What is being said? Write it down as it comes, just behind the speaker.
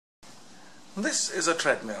This is a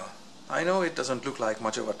treadmill. I know it doesn't look like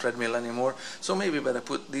much of a treadmill anymore, so maybe better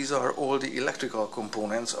put these are all the electrical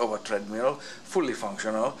components of a treadmill, fully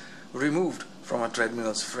functional, removed from a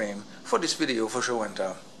treadmill's frame for this video for show and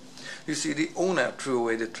tell. You see, the owner threw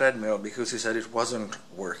away the treadmill because he said it wasn't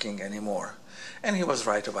working anymore. And he was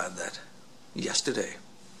right about that. Yesterday.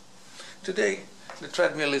 Today, the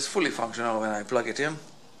treadmill is fully functional when I plug it in.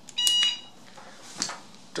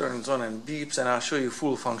 Turns on and beeps, and I'll show you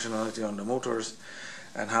full functionality on the motors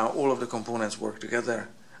and how all of the components work together.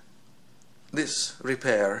 This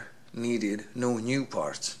repair needed no new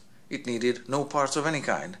parts. It needed no parts of any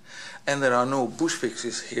kind. And there are no bush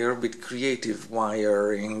fixes here with creative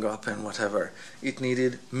wiring up and whatever. It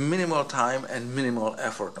needed minimal time and minimal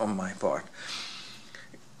effort on my part.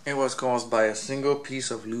 It was caused by a single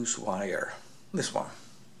piece of loose wire. This one.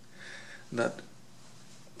 That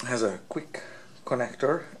has a quick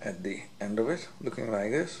connector at the end of it, looking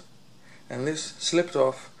like this. And this slipped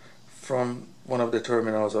off from one of the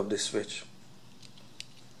terminals of this switch.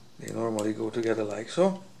 They normally go together like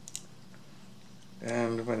so.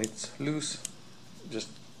 And when it's loose, this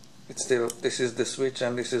is the switch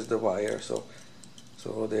and this is the wire, so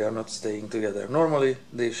they are not staying together. Normally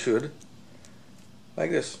they should,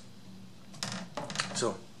 like this.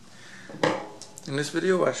 So in this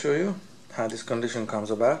video I'll show you how this condition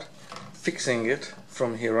comes about, fixing it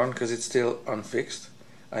from here on, because it's still unfixed.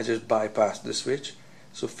 I just bypassed the switch,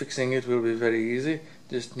 so fixing it will be very easy.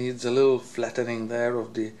 Just needs a little flattening there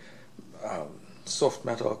of the soft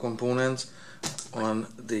metal components on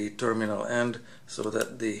the terminal end, so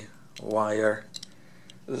that the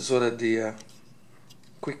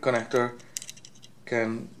quick connector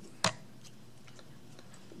can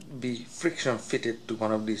be friction fitted to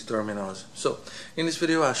one of these terminals. So in this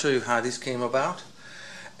video I'll show you how this came about,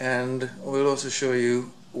 and we'll also show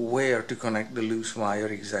you where to connect the loose wire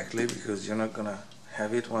exactly, because you're not gonna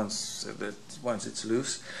have it once it's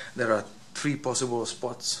loose. There are 3 possible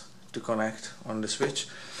spots to connect on the switch,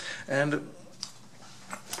 and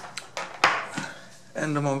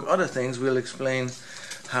among other things we'll explain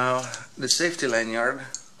how the safety lanyard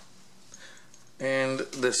and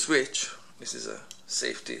the switch, this is a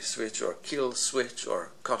safety switch or kill switch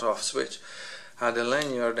or cut-off switch, how the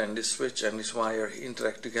lanyard and this switch and this wire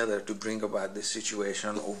interact together to bring about this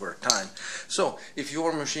situation over time. So if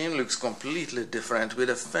your machine looks completely different with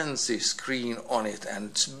a fancy screen on it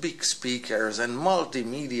and big speakers and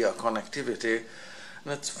multimedia connectivity,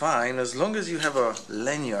 that's fine, as long as you have a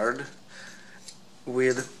lanyard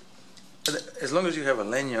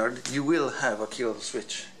you will have a kill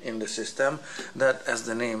switch in the system that, as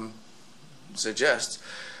the name suggests,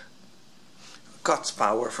 cuts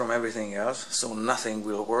power from everything else, so nothing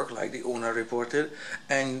will work, like the owner reported.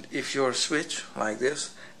 And if your switch, like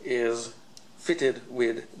this, is fitted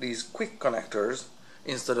with these quick connectors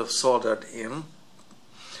instead of soldered in,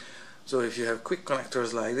 so if you have quick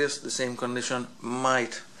connectors like this, the same condition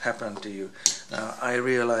might happen to you. Now I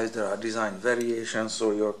realize there are design variations,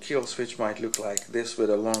 so your kill switch might look like this with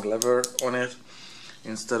a long lever on it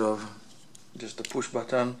instead of just a push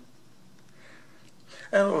button.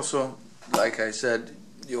 And also, like I said,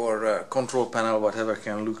 your control panel, whatever,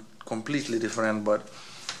 can look completely different. But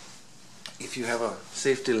if you have a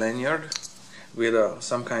safety lanyard with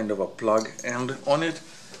some kind of a plug end on it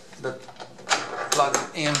that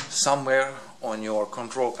plugged in somewhere on your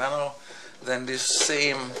control panel, then this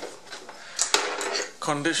same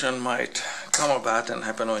condition might come about and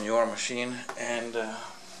happen on your machine. And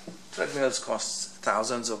treadmills cost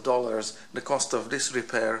thousands of dollars. The cost of this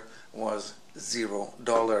repair was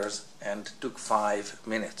 $0 and took 5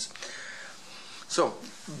 minutes. So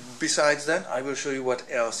besides that, I will show you what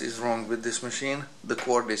else is wrong with this machine. The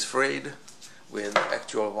cord is frayed with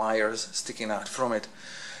actual wires sticking out from it.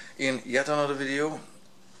 In yet another video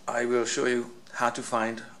I will show you how to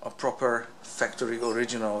find a proper factory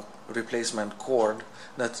original replacement cord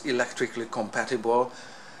that's electrically compatible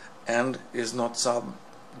and is not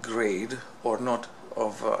sub-grade or not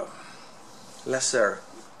of lesser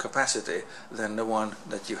capacity than the one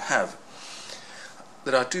that you have.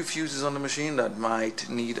 There are 2 fuses on the machine that might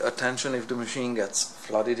need attention if the machine gets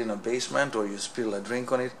flooded in a basement or you spill a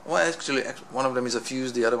drink on it. Well, actually one of them is a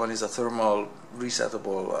fuse, the other one is a thermal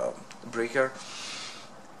resettable breaker.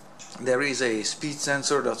 There is a speed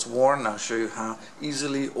sensor that's worn. I'll show you how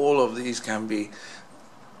easily all of these can be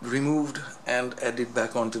removed and added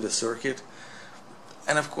back onto the circuit.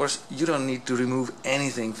 And of course you don't need to remove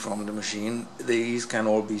anything from the machine. These can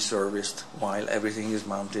all be serviced while everything is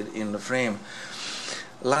mounted in the frame.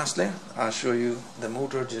 Lastly, I'll show you the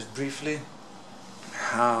motor just briefly.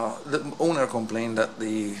 How the owner complained that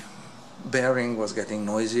the bearing was getting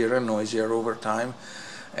noisier and noisier over time,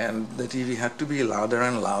 and the TV had to be louder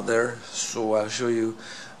and louder. So I'll show you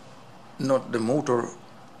not the motor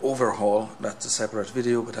overhaul, that's a separate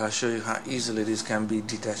video, but I'll show you how easily this can be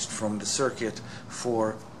detached from the circuit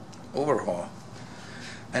for overhaul,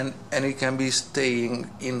 and it can be staying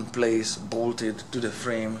in place, bolted to the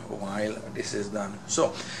frame while this is done.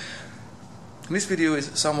 So this video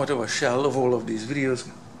is somewhat of a shell of all of these videos.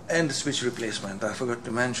 And the switch replacement, I forgot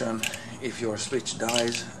to mention, if your switch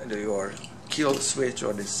dies, your kill switch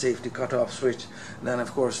or the safety cutoff switch, then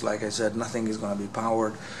of course, like I said, nothing is going to be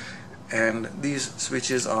powered. And these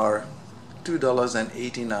switches are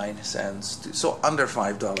 $2.89, so under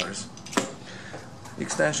 $5.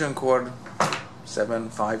 Extension cord,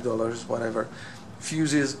 $5, whatever.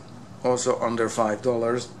 Fuses also under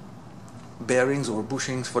 $5. Bearings or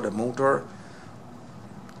bushings for the motor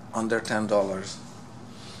under $10.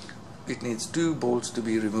 It needs 2 bolts to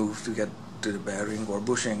be removed to get to the bearing or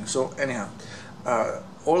bushing. So anyhow,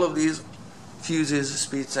 all of these fuses,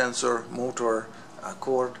 speed sensor, motor,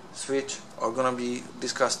 cord, switch are going to be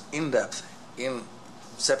discussed in depth in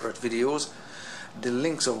separate videos, the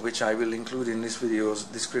links of which I will include in this video's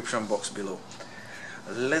description box below.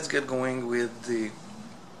 Let's get going with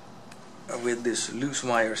this loose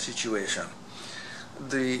wire situation.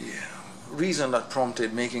 The reason that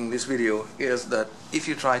prompted making this video is that if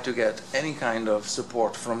you try to get any kind of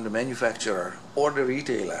support from the manufacturer or the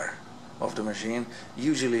retailer of the machine,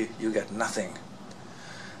 usually you get nothing.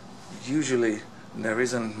 Usually there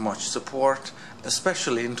isn't much support,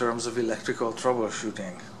 especially in terms of electrical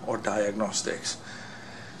troubleshooting or diagnostics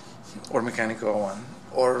or mechanical one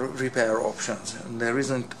or repair options. There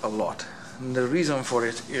isn't a lot. And the reason for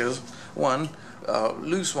it is, one,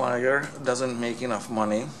 loose wire doesn't make enough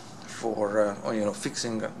money for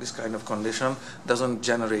fixing this kind of condition, doesn't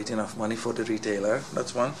generate enough money for the retailer.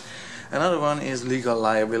 That's one. Another one is legal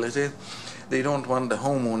liability. They don't want the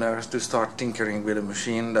homeowners to start tinkering with a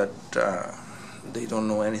machine that they don't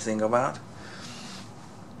know anything about.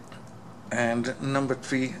 And number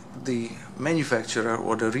 3, the manufacturer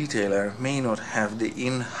or the retailer may not have the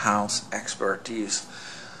in-house expertise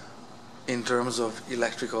in terms of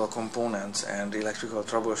electrical components and electrical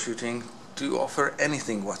troubleshooting to offer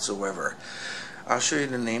anything whatsoever. I'll show you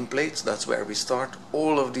the nameplates. That's where we start.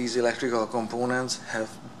 All of these electrical components have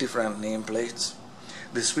different nameplates.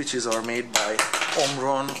 The switches are made by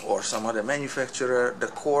Omron or some other manufacturer. The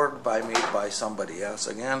cord made by somebody else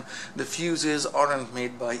again. The fuses aren't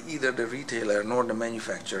made by either the retailer nor the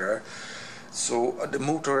manufacturer. So the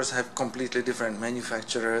motors have completely different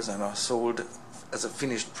manufacturers and are sold as a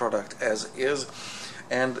finished product as is.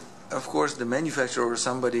 And of course the manufacturer or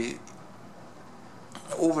somebody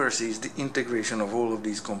oversees the integration of all of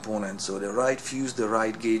these components. So the right fuse, the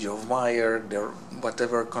right gauge of wire,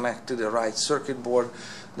 whatever connect to the right circuit board,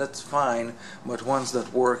 that's fine. But once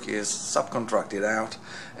that work is subcontracted out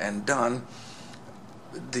and done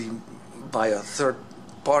by a third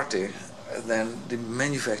party, then the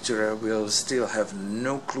manufacturer will still have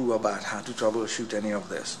no clue about how to troubleshoot any of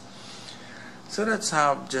this. So that's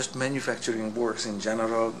how just manufacturing works in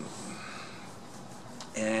general.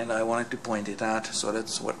 And I wanted to point it out, so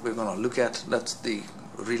that's what we're going to look at. That's the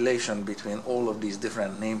relation between all of these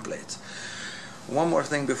different nameplates. One more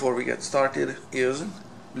thing before we get started is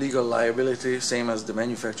legal liability, same as the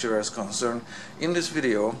manufacturer is concerned. In this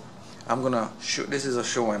video, I'm going to show, this is a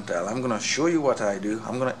show and tell. I'm going to show you what I do.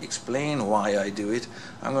 I'm going to explain why I do it.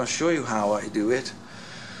 I'm going to show you how I do it.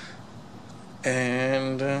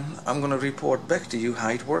 And I'm going to report back to you how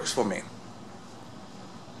it works for me.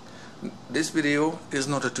 This video is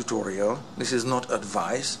not a tutorial, this is not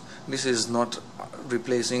advice, this is not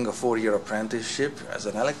replacing a 4-year apprenticeship as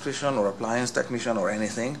an electrician or appliance technician or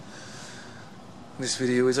anything. This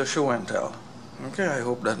video is a show and tell. Okay, I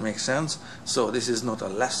hope that makes sense. So this is not a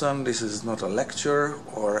lesson, this is not a lecture,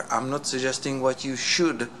 or I'm not suggesting what you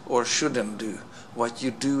should or shouldn't do. What you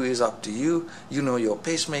do is up to you. You know your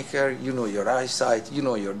pacemaker, you know your eyesight, you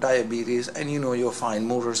know your diabetes, and you know your fine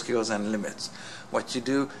motor skills and limits. What you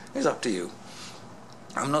do is up to you.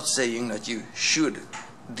 I'm not saying that you should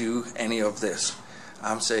do any of this.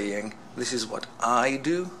 I'm saying this is what I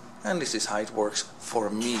do, and this is how it works for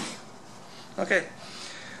me. Okay,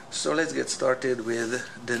 so let's get started with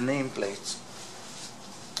the nameplates.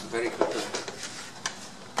 Very quickly,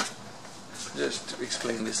 just to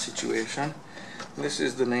explain this situation. This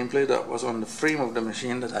is the nameplate that was on the frame of the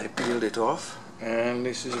machine that I peeled it off, and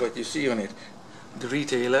this is what you see on it. The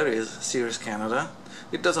retailer is Sears Canada.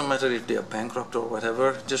 It doesn't matter if they are bankrupt or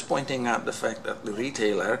whatever, just pointing out the fact that the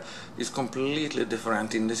retailer is completely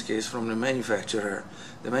different in this case from the manufacturer.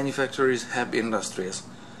 The manufacturer is Heb Industries.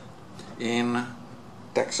 in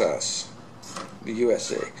Texas, the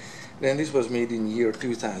USA. Then this was made in year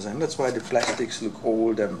 2000. That's why the plastics look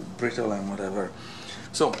old and brittle and whatever.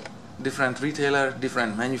 So different retailer,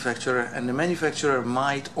 different manufacturer, and the manufacturer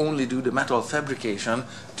might only do the metal fabrication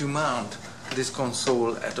to mount this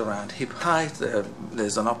console at around hip height.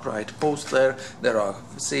 There's an upright post there, there are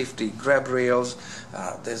safety grab rails,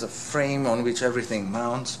 there's a frame on which everything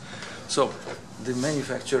mounts. So the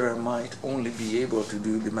manufacturer might only be able to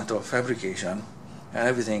do the metal fabrication, and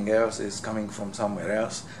everything else is coming from somewhere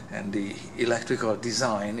else, and the electrical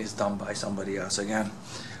design is done by somebody else again.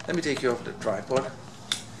 Let me take you off the tripod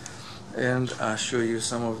and I'll show you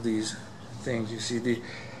some of these things. You see the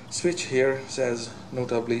switch here says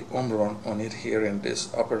notably Omron on it here in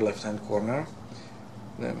this upper left hand corner.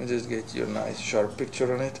 Let me just get you a nice sharp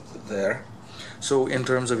picture on it there. So in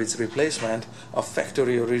terms of its replacement, a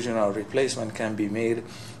factory original replacement can be made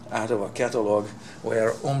out of a catalog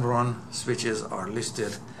where Omron switches are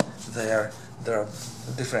listed there. There are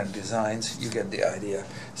different designs, you get the idea.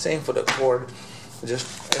 Same for the cord,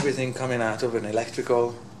 just everything coming out of an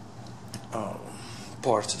electrical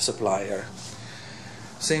parts supplier.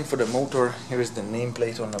 Same for the motor. Here is the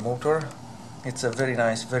nameplate on the motor. It's a very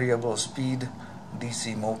nice variable speed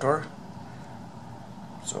DC motor.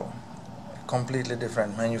 So completely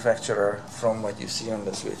different manufacturer from what you see on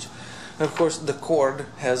the switch. And of course the cord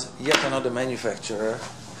has yet another manufacturer.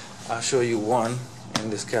 I'll show you one in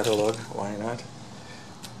this catalog, why not?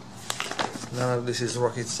 None of this is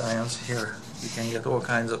rocket science. Here you can get all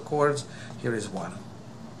kinds of cords. Here is one.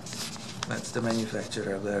 That's the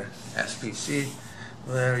manufacturer there, SPC.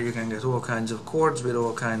 There you can get all kinds of cords with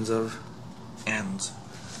all kinds of ends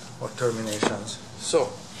or terminations. So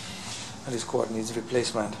this cord needs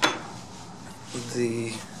replacement.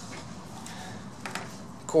 The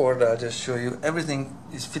cord, I'll just show you, everything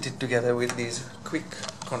is fitted together with these quick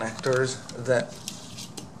connectors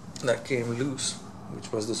that came loose,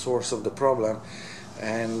 which was the source of the problem,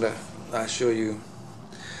 and I'll show you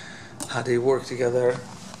how they work together.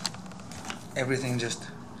 Everything just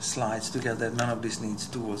slides together, none of this needs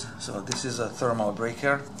tools. So this is a thermal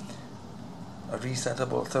breaker, a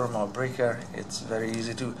resettable thermal breaker. It's very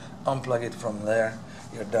easy to unplug it from there,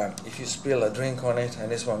 you're done. If you spill a drink on it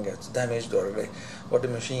and this one gets damaged or the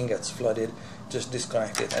machine gets flooded, just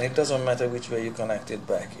disconnect it, and it doesn't matter which way you connect it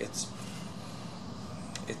back. It's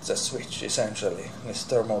a switch essentially. This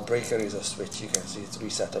thermal breaker is a switch, you can see it's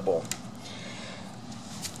resettable.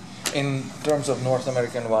 In terms of North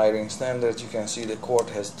American wiring standards, you can see the cord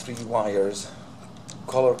has 3 wires,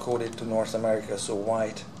 color coded to North America, so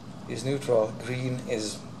white is neutral, green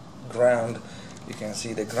is ground. You can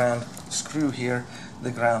see the ground screw here.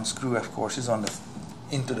 The ground screw, of course, is on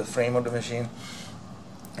into the frame of the machine,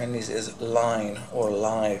 and this is line or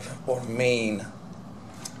live or main.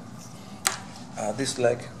 This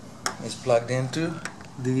leg is plugged into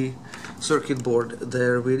the circuit board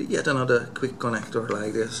there with yet another quick connector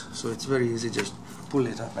like this, so it's very easy, just pull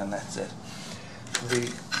it up and that's it.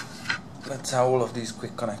 That's how all of these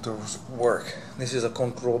quick connectors work. This is a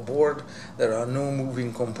control board. There are no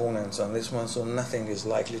moving components on this one, so nothing is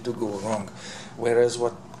likely to go wrong. Whereas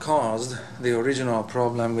what caused the original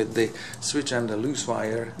problem with the switch and the loose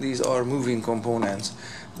wire, these are moving components.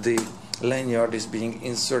 The lanyard is being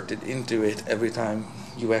inserted into it every time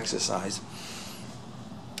you exercise.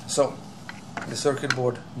 So the circuit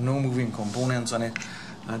board, no moving components on it.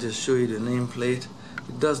 I'll just show you the nameplate.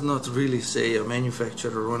 It does not really say a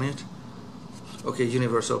manufacturer on it. Okay,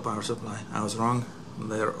 universal power supply. I was wrong.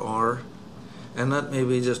 There are, and that may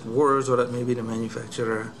be just words, or that may be the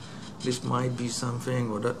manufacturer. This might be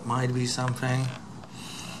something, or that might be something.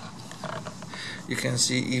 You can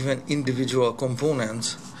see even individual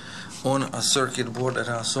components on a circuit board that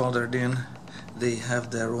are soldered in. They have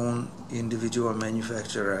their own individual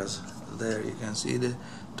manufacturers. There you can see the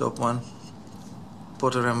top one,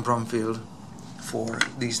 Potter and Bromfield, for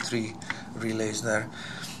these 3 relays there.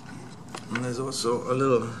 And there's also a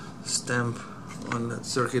little stamp on that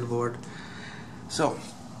circuit board. So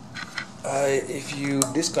if you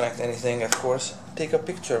disconnect anything, of course, take a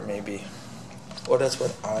picture maybe, or that's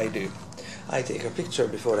what I do. I take a picture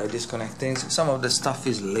before I disconnect things. Some of the stuff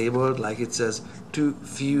is labeled, like it says to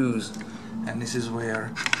fuse, and this is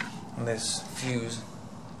where this fuse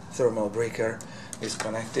thermal breaker is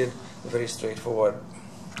connected. Very straightforward.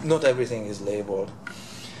 Not everything is labeled.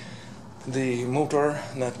 The motor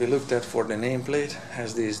that we looked at for the nameplate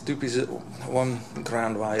has these 2 pieces, one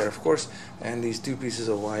ground wire of course, and these 2 pieces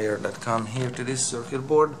of wire that come here to this circuit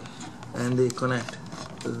board, and they connect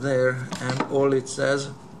there, and all it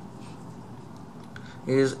says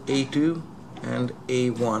is A2 and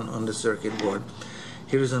A1 on the circuit board.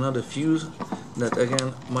 Here is another fuse that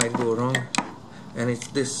again might go wrong, and it's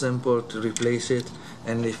this simple to replace it,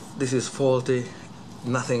 and if this is faulty,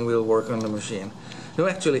 nothing will work on the machine. No,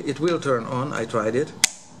 actually it will turn on. I tried it.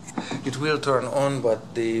 It will turn on,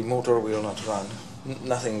 but the motor will not run.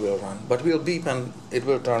 Nothing will run, but will beep and it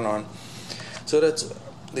will turn on. So that's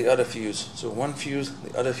the other fuse. So one fuse,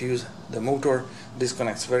 the other fuse. The motor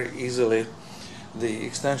disconnects very easily. The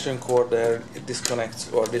extension cord there, it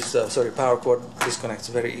disconnects, or this power cord disconnects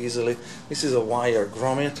very easily. This is a wire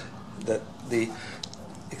grommet that the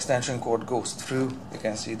extension cord goes through. You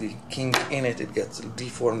can see the kink in it. It gets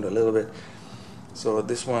deformed a little bit. So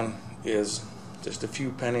this one is just a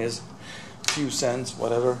few pennies, few cents,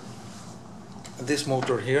 whatever. This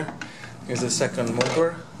motor here is the second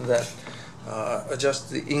motor that adjusts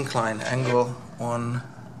the incline angle on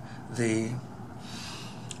the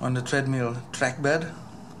treadmill track bed.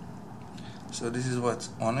 So this is what's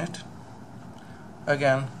on it.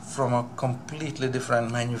 Again, from a completely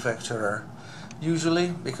different manufacturer. Usually,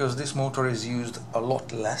 because this motor is used a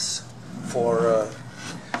lot less for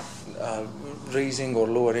raising or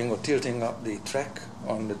lowering or tilting up the track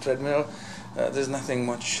on the treadmill, there's nothing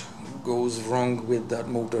much goes wrong with that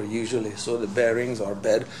motor usually. So the bearings are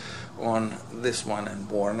bad on this one and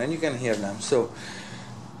worn, and you can hear them. So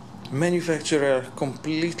manufacturer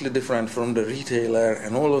completely different from the retailer,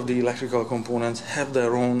 and all of the electrical components have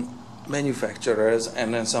their own manufacturers,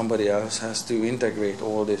 and then somebody else has to integrate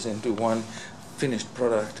all this into one finished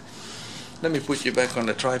product. Let me put you back on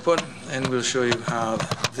the tripod and we'll show you how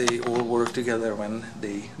they all work together when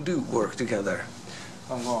they do work together.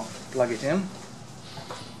 I'm going to plug it in.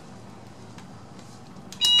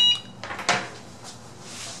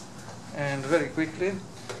 And very quickly,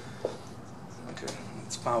 okay,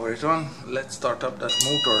 let's power it on. Let's start up that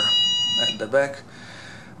motor at the back.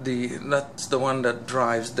 That's the one that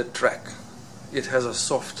drives the track. It has a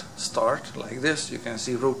soft start like this. You can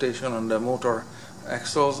see rotation on the motor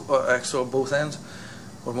axles, or axle both ends,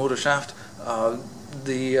 or motor shaft.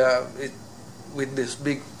 With this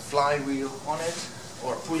big flywheel on it,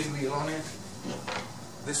 or pulley wheel on it.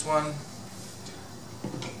 This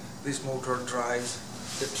motor drives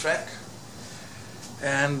the track,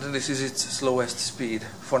 and this is its slowest speed.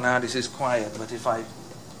 For now this is quiet, but if I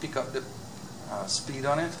pick up the speed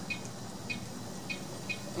on it,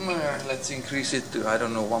 let's increase it to, I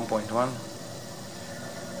don't know, 1.1.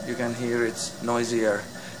 You can hear it's noisier,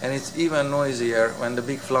 and it's even noisier when the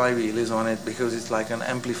big flywheel is on it, because it's like an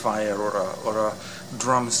amplifier or a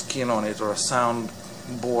drum skin on it, or a sound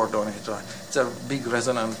board on it. It's a big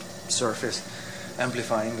resonant surface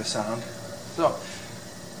amplifying the sound. So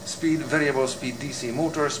speed, variable speed DC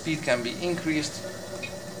motor. Speed can be increased,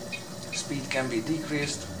 speed can be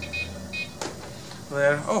decreased.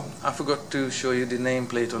 There. Oh, I forgot to show you the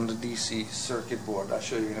nameplate on the DC circuit board. I'll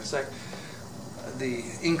show you in a sec. The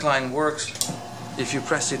incline works. If you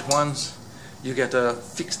press it once, you get a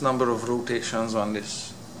fixed number of rotations on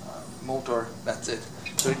this motor. That's it.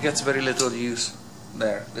 So it gets very little use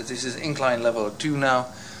there. This is incline level 2 now.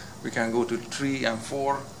 We can go to 3 and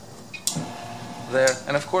 4 there.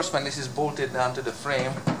 And of course, when this is bolted down to the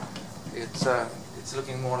frame, it's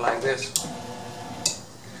looking more like this.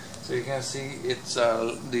 So you can see it's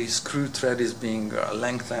the screw thread is being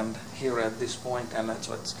lengthened here at this point, and that's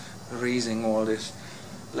what's raising all this.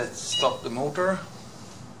 Let's stop the motor,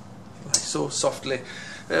 like so, softly.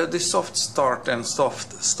 This soft start and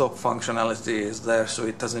soft stop functionality is there, so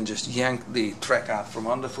it doesn't just yank the track out from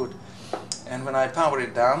underfoot. And when I power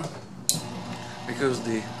it down, because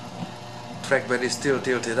the track bed is still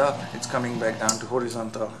tilted up, it's coming back down to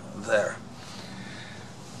horizontal there.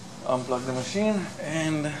 Unplug the machine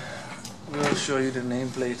and we'll show you the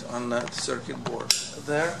nameplate on that circuit board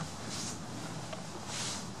there.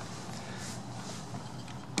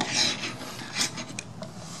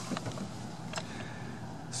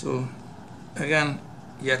 So again,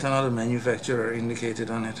 yet another manufacturer indicated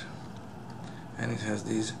on it, and it has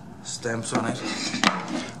these stamps on it.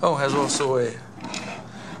 Oh, has also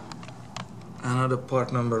another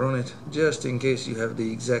part number on it, just in case you have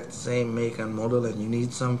the exact same make and model and you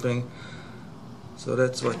need something. So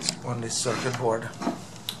that's what's on this circuit board.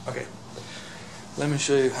 Okay, let me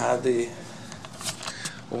show you how the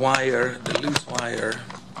wire, the loose wire,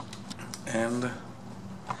 and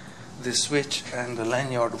the switch and the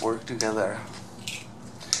lanyard work together.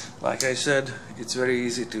 Like I said, it's very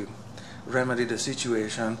easy to remedy the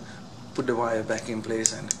situation, put the wire back in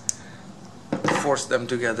place and force them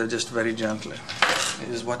together just very gently. This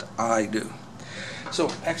is what I do. So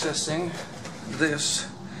accessing this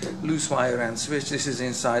loose wire and switch, this is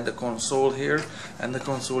inside the console here, and the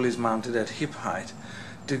console is mounted at hip height.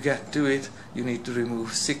 To get to it, you need to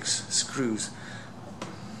remove 6 screws.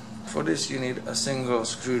 For this you need a single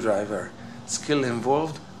screwdriver. Skill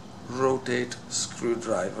involved, rotate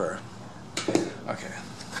screwdriver. Okay,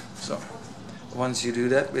 so once you do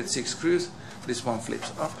that with 6 screws, this one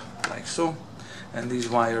flips up like so, and these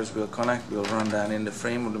wires will connect, will run down in the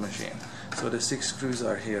frame of the machine. So the 6 screws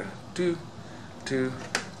are here, 2, 2,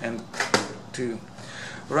 and 2.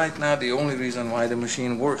 Right now the only reason why the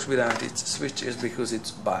machine works without its switch is because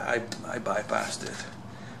I bypassed it.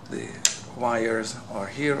 The wires are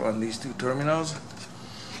here on these 2 terminals,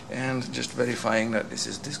 and just verifying that this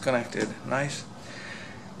is disconnected. Nice.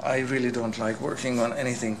 I really don't like working on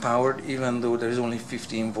anything powered, even though there is only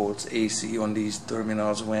 15 volts AC on these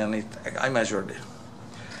terminals when I measured it.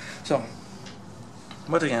 So,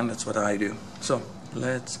 but again, that's what I do. So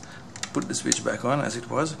let's put the switch back on as it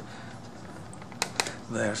was.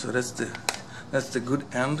 There, so that's the good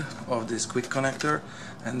end of this quick connector,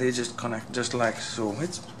 and they just connect just like so.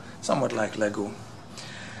 It's somewhat like Lego.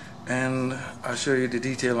 And I'll show you the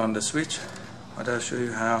detail on the switch, but I'll show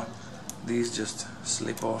you how these just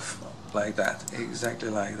slip off like that, exactly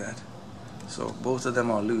like that. So both of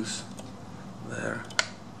them are loose. There,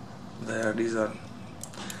 these are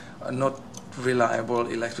not reliable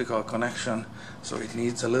electrical connection, so it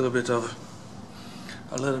needs a little bit of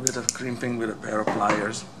crimping with a pair of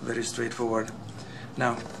pliers. Very straightforward.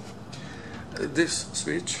 Now this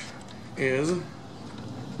switch is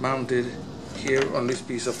mounted here on this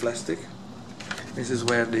piece of plastic. This is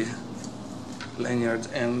where the lanyard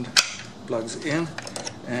end plugs in,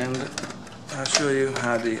 and I'll show you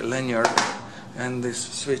how the lanyard and this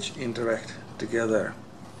switch interact together.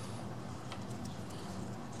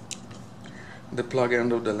 The plug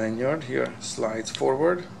end of the lanyard here slides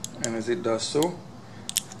forward, and as it does so,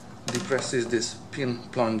 depresses this pin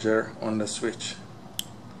plunger on the switch.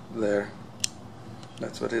 There,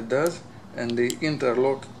 that's what it does, and they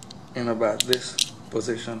interlock in about this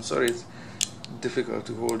position. Sorry, it's difficult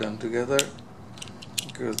to hold them together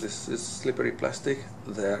because this is slippery plastic.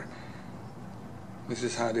 There, this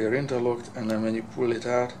is how they are interlocked, and then when you pull it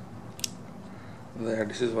out, there,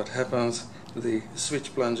 this is what happens. The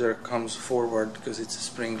switch plunger comes forward because it's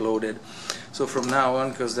spring loaded. So from now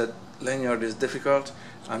on, because that lanyard is difficult,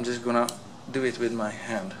 I'm just gonna do it with my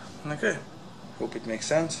hand. Okay, hope it makes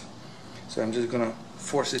sense. So I'm just gonna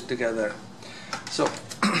force it together. So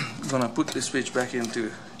I'm gonna put the switch back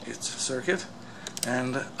into its circuit,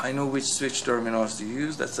 and I know which switch terminals to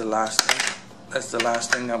use. That's the last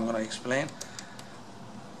thing I'm gonna explain,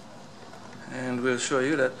 and we'll show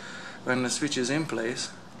you that when the switch is in place,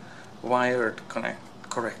 wired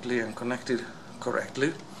correctly and connected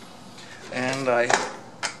correctly, and I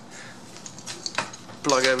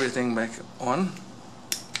plug everything back on,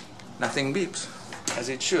 nothing beeps, as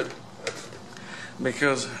it should,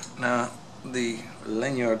 because now the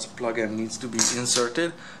lanyard's plug-in needs to be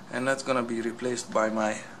inserted, and that's gonna be replaced by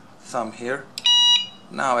my thumb here.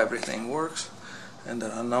 Now everything works, and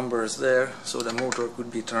there are numbers there, so the motor could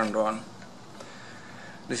be turned on.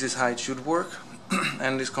 This is how it should work,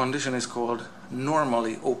 and this condition is called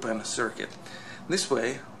normally open circuit. This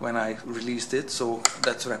way, when I released it, so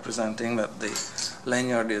that's representing that the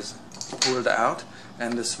lanyard is pulled out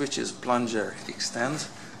and the switch's plunger extends.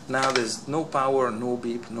 Now there's no power, no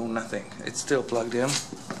beep, no nothing. It's still plugged in,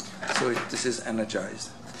 so this is energized.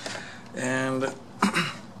 And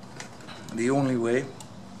the only way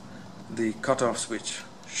the cutoff switch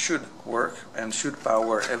should work and should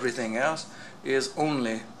power everything else is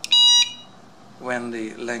only when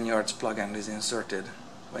the lanyard's plug-in is inserted.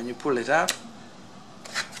 When you pull it out,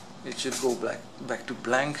 it should go back to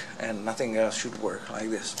blank, and nothing else should work like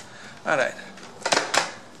this. Alright,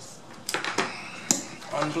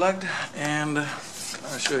 unplugged, and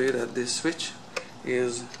I'll show you that this switch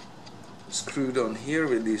is screwed on here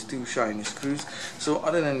with these 2 shiny screws. So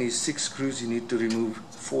other than these 6 screws, you need to remove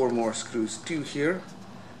 4 more screws, 2 here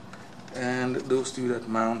and those 2 that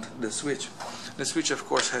mount the switch. The switch, of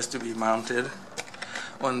course, has to be mounted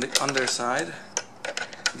on the underside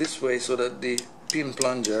this way, so that the pin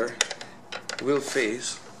plunger will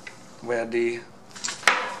face where the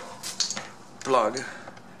plug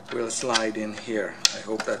will slide in here. I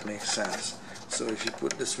hope that makes sense. So if you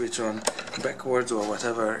put the switch on backwards or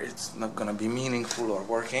whatever, it's not going to be meaningful or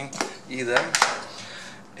working either.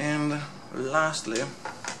 And lastly,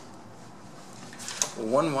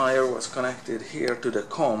 one wire was connected here to the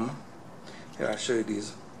COM. Here, I'll show you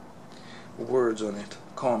these words on it.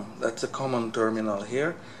 COM, that's a common terminal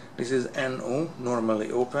here. This is NO,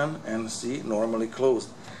 normally open, and C, normally closed.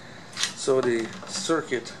 So the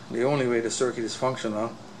circuit, the only way the circuit is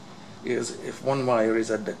functional is if one wire is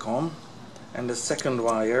at the COM and the second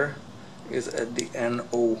wire is at the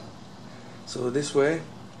NO. So this way,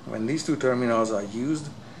 when these two terminals are used,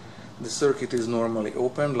 the circuit is normally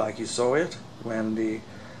opened like you saw it. When the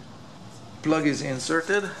plug is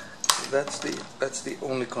inserted, that's the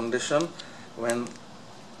only condition when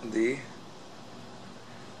the,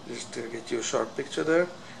 just to get you a sharp picture there,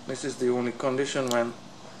 this is the only condition when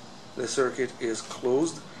the circuit is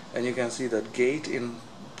closed, and you can see that gate in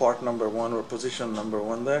part number 1 or position number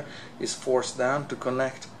 1 there is forced down to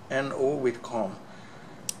connect NO with COM,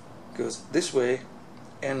 because this way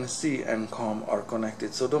NC and COM are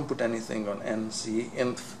connected. So don't put anything on NC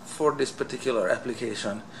in for this particular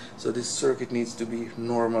application. So this circuit needs to be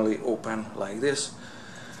normally open like this.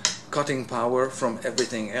 Cutting power from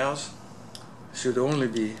everything else. Should only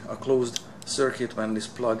be a closed circuit when this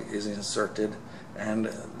plug is inserted, and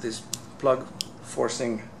this plug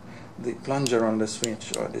forcing the plunger on the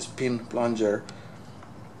switch, or this pin plunger,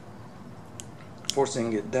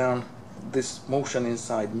 forcing it down, this motion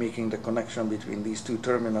inside making the connection between these two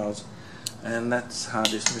terminals, and that's how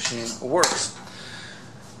this machine works.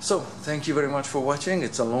 So thank you very much for watching.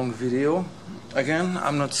 It's a long video. Again,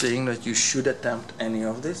 I'm not saying that you should attempt any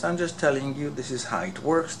of this. I'm just telling you this is how it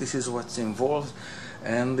works, this is what's involved,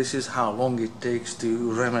 and this is how long it takes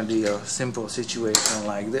to remedy a simple situation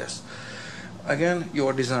like this. Again,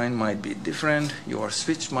 your design might be different, your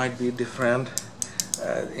switch might be different.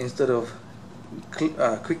 Instead of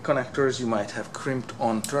quick connectors, you might have crimped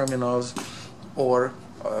on terminals, or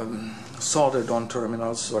soldered on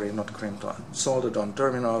terminals, sorry, not crimped on, soldered on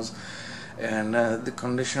terminals, and the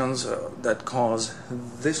conditions that cause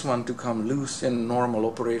this one to come loose in normal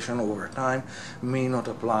operation over time may not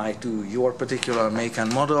apply to your particular make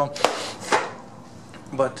and model.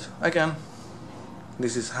 But again,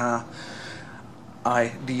 this is how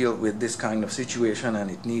I deal with this kind of situation, and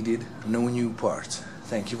it needed no new parts.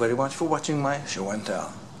 Thank you very much for watching my show and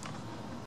tell.